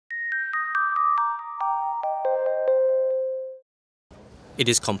It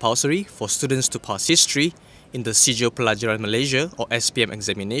is compulsory for students to pass history in the Sijil Pelajaran Malaysia or SPM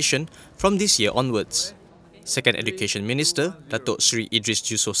examination from this year onwards. Second Education Minister, Datuk Sri Idris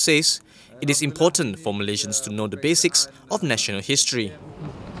Yusof says, it is important for Malaysians to know the basics of national history.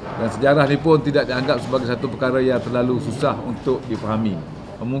 Dan sejarah ni pun tidak dianggap sebagai satu perkara yang terlalu susah untuk difahami.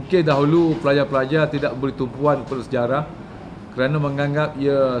 Mungkin dahulu pelajar-pelajar tidak beri tumpuan kepada sejarah kerana menganggap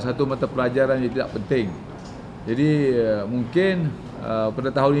ia satu mata pelajaran yang tidak penting. Jadi mungkin pada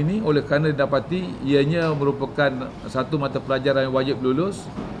tahun ini oleh kerana didapati ianya merupakan satu mata pelajaran yang wajib lulus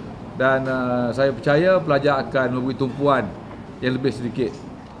dan saya percaya pelajar akan memberi tumpuan yang lebih sedikit.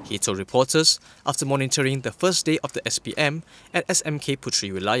 He told reporters after monitoring the first day of the SPM at SMK Puteri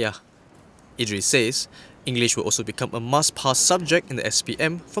Wilayah. Idris says English will also become a must-pass subject in the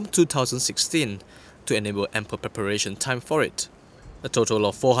SPM from 2016 to enable ample preparation time for it. A total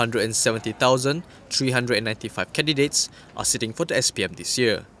of 470,395 candidates are sitting for the SPM this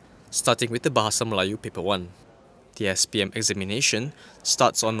year, starting with the Bahasa Melayu Paper 1. The SPM examination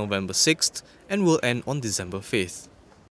starts on November 6th and will end on December 5th.